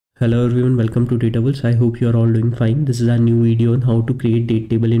Hello everyone, welcome to Datables. I hope you are all doing fine. This is our new video on how to create date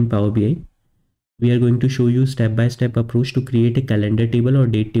table in Power BI. We are going to show you step-by-step approach to create a calendar table or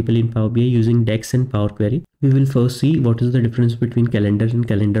date table in Power BI using DAX and Power Query. We will first see what is the difference between calendar and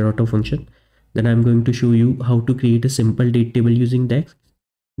calendar auto function. Then I'm going to show you how to create a simple date table using DAX.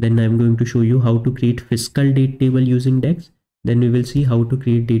 Then I'm going to show you how to create fiscal date table using DAX. Then we will see how to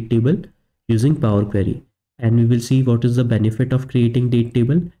create date table using Power Query. And we will see what is the benefit of creating date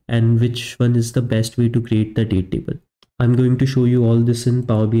table and which one is the best way to create the date table. I'm going to show you all this in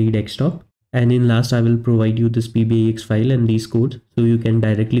Power BI desktop, and in last I will provide you this PBIX file and these codes so you can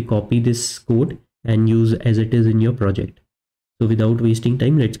directly copy this code and use as it is in your project. So without wasting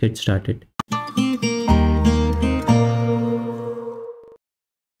time, let's get started.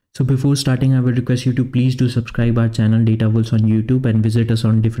 So before starting, I would request you to please do subscribe our channel Datables on YouTube and visit us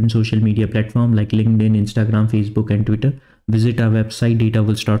on different social media platforms like LinkedIn, Instagram, Facebook and Twitter. Visit our website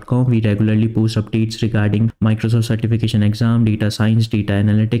datables.com. We regularly post updates regarding Microsoft certification exam, data science, data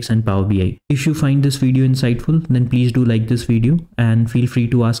analytics and Power BI. If you find this video insightful, then please do like this video and feel free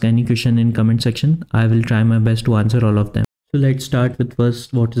to ask any question in comment section. I will try my best to answer all of them. So let's start with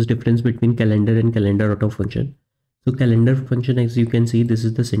first what is difference between calendar and calendar auto function. So calendar function, as you can see, this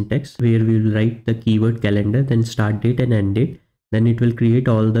is the syntax where we will write the keyword calendar, then start date and end date. Then it will create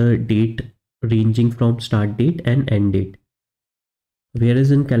all the date ranging from start date and end date.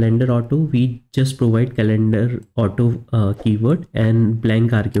 Whereas in calendar auto, we just provide calendar auto keyword and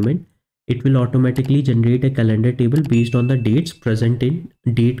blank argument. It will automatically generate a calendar table based on the dates present in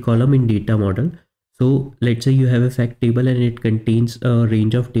date column in data model. So let's say you have a fact table and it contains a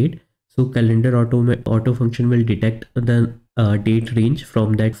range of date. So calendar auto function will detect the date range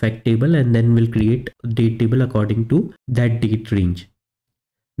from that fact table and then will create date table according to that date range.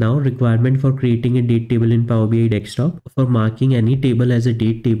 Now requirement for creating a date table in Power BI desktop. For marking any table as a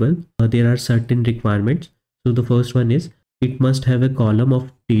date table, there are certain requirements. So the first one is it must have a column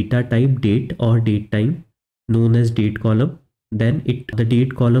of data type date or date time known as date column. Then the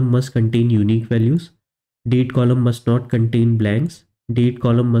date column must contain unique values. Date column must not contain blanks. Date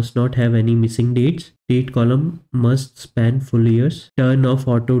column must not have any missing dates. Date column must span full years. Turn off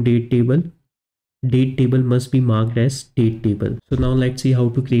auto date table. Date table must be marked as date table. So now let's see how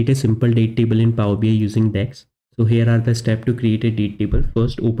to create a simple date table in Power BI using DAX. So here are the steps to create a date table.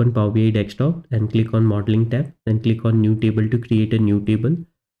 First, open Power BI desktop and click on modeling tab. Then click on new table to create a new table.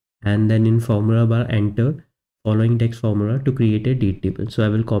 And then in formula bar, enter following text formula to create a date table. So I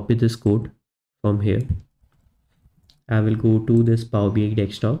will copy this code from here. I will go to this Power BI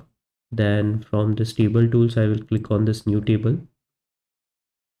desktop. Then from this table tools, I will click on this new table.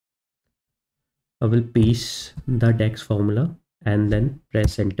 I will paste the DAX formula and then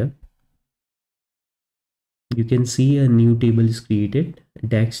press enter. You can see a new table is created,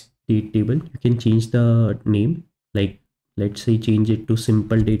 DAX date table. You can change the name, like let's say change it to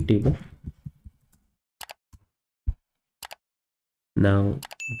simple date table. Now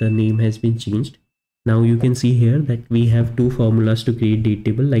the name has been changed. Now you can see here that we have two formulas to create date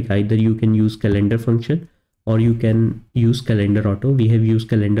table, like either you can use calendar function or you can use calendar auto. We have used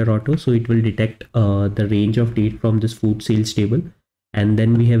calendar auto, so it will detect the range of date from this food sales table. And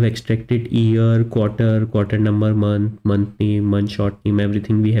then we have extracted year, quarter, quarter number, month name, month short name,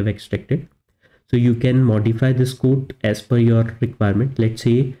 everything we have extracted. So you can modify this code as per your requirement. Let's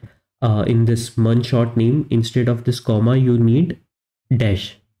say in this month short name, instead of this comma, you need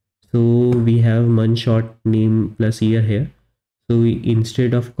dash. So we have month short name plus year here. So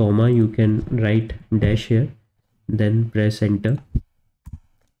instead of comma, you can write dash here, then press enter.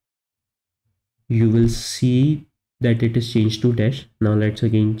 You will see that it is changed to dash. Now let's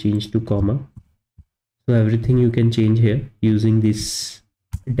again change to comma. So everything you can change here using this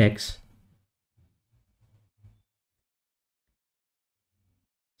DAX.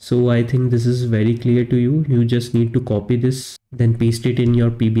 So I think this is very clear to you. You just need to copy this, then paste it in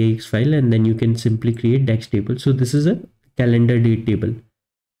your PBIX file, and then you can simply create DAX table. So this is a calendar date table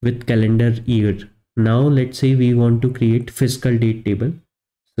with calendar year. Now let's say we want to create fiscal date table.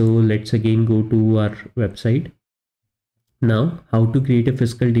 So let's again go to our website. Now how to create a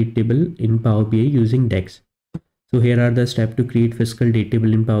fiscal date table in Power BI using DAX. So here are the steps to create fiscal date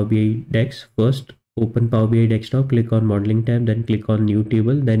table in Power BI DAX. First, open Power BI desktop, click on modeling tab, then click on new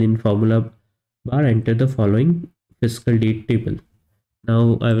table, then in formula bar enter the following fiscal date table.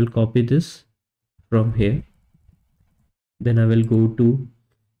 Now I will copy this from here. Then I will go to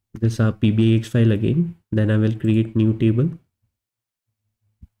this PBIX file again. Then I will create new table.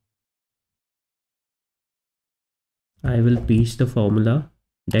 I will paste the formula,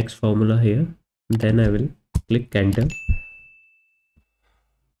 DAX formula here. Then I will click enter.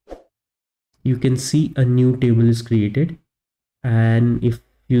 you can see a new table is created. And if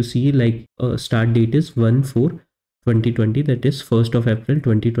you see, like, start date is 1/4/2020, that is 1st of April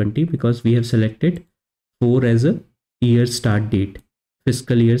 2020, because we have selected 4 as a year start date,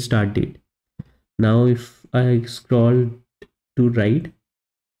 fiscal year start date. Now if I scroll to right,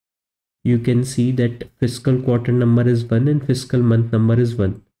 you can see that fiscal quarter number is 1 and fiscal month number is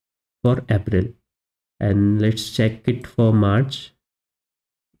 1 for April. And let's check it for March.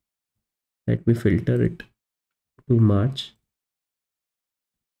 Let me filter it to March.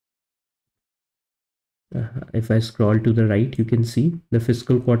 If I scroll to the right, you can see the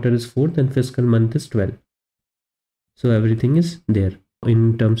fiscal quarter is 4th and fiscal month is 12. So everything is there.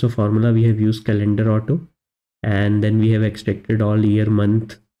 In terms of formula, we have used calendar auto, and then we have extracted all year,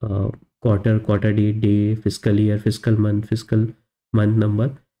 month, quarter, quarter date, day, fiscal year, fiscal month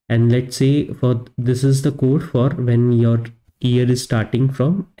number. And let's say for this is the code for when your year is starting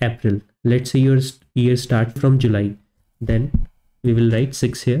from April. Let's say your year starts from July, then we will write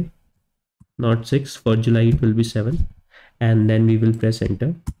 6 here, not 6. For July it will be 7, and then we will press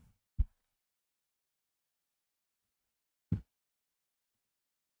enter.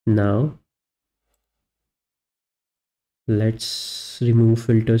 Now let's remove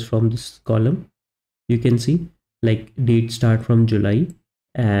filters from this column. You can see, like, date start from July,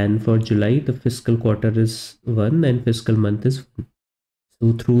 and for July the fiscal quarter is 1 and fiscal month is 1.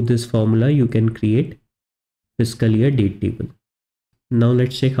 So through this formula you can create fiscal year date table. Now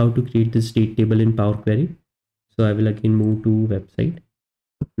let's check how to create this date table in Power Query. So I will again move to website.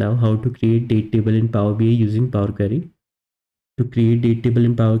 Now how to create date table in Power BI using Power Query. To create date table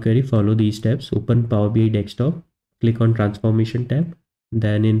in Power Query, follow these steps. Open Power BI desktop, click on transformation tab.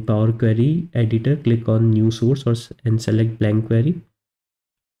 Then in Power Query editor, click on new source and select blank query.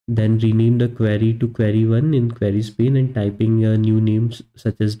 Then rename the query to query 1 in queries pane and typing new names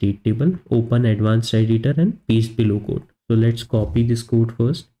such as date table. Open advanced editor and paste below code. So let's copy this code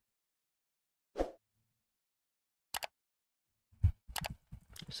first.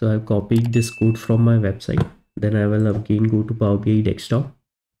 So I've copied this code from my website. Then I will again go to Power BI desktop.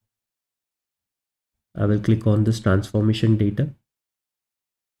 I will click on this transformation data.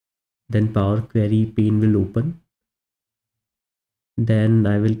 Then Power Query pane will open. Then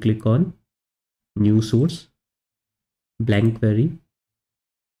I will click on new source, blank query,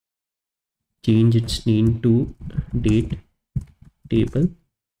 change its name to date table,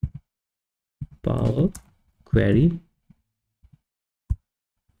 Power Query.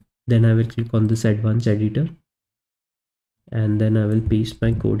 Then I will click on this advanced editor, and then I will paste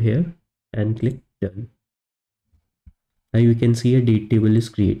my code here and click done. Now you can see a date table is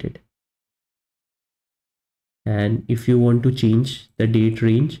created. And if you want to change the date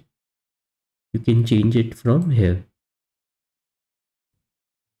range, you can change it from here.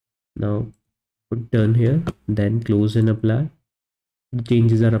 Now put done here, then close and apply. The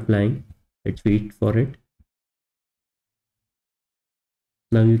changes are applying. Let's wait for it.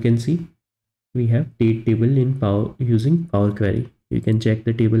 Now you can see we have date table in Power using Power Query. You can check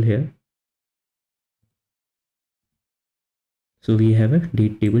the table here. So we have a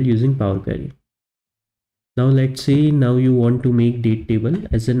date table using Power Query. Now let's say now you want to make date table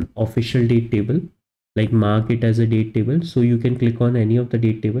as an official date table, like mark it as a date table. So you can click on any of the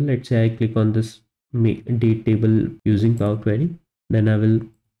date table. Let's say I click on this make date table using Power Query. Then I will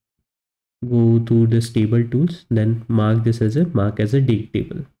go to this table tools, then mark this as a date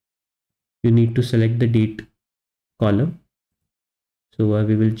table. You need to select the date column. So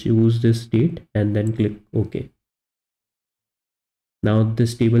we will choose this date and then click OK. Now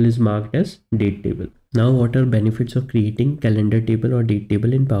this table is marked as date table. Now what are benefits of creating calendar table or date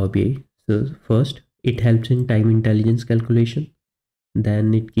table in Power BI? So first, it helps in time intelligence calculation.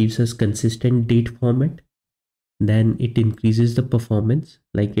 Then it gives us consistent date format. Then it increases the performance,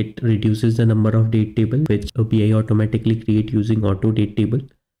 like it reduces the number of date table which a BI automatically create using auto date table.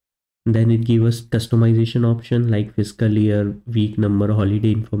 Then it gives us customization option like fiscal year, week number,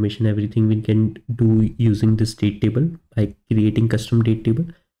 holiday information, everything we can do using this date table by creating custom date table.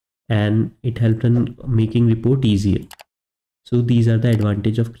 And it helps in making report easier. So these are the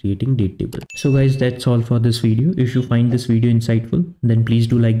advantage of creating date table. So guys, that's all for this video. If you find this video insightful, then please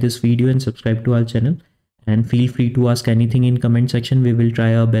do like this video and subscribe to our channel. And feel free to ask anything in comment section. We will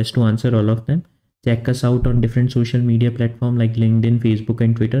try our best to answer all of them. Check us out on different social media platforms like LinkedIn, Facebook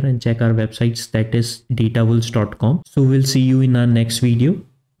and Twitter, and check our websites, that is datawolves.com. So we'll see you in our next video.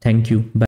 Thank you. Bye.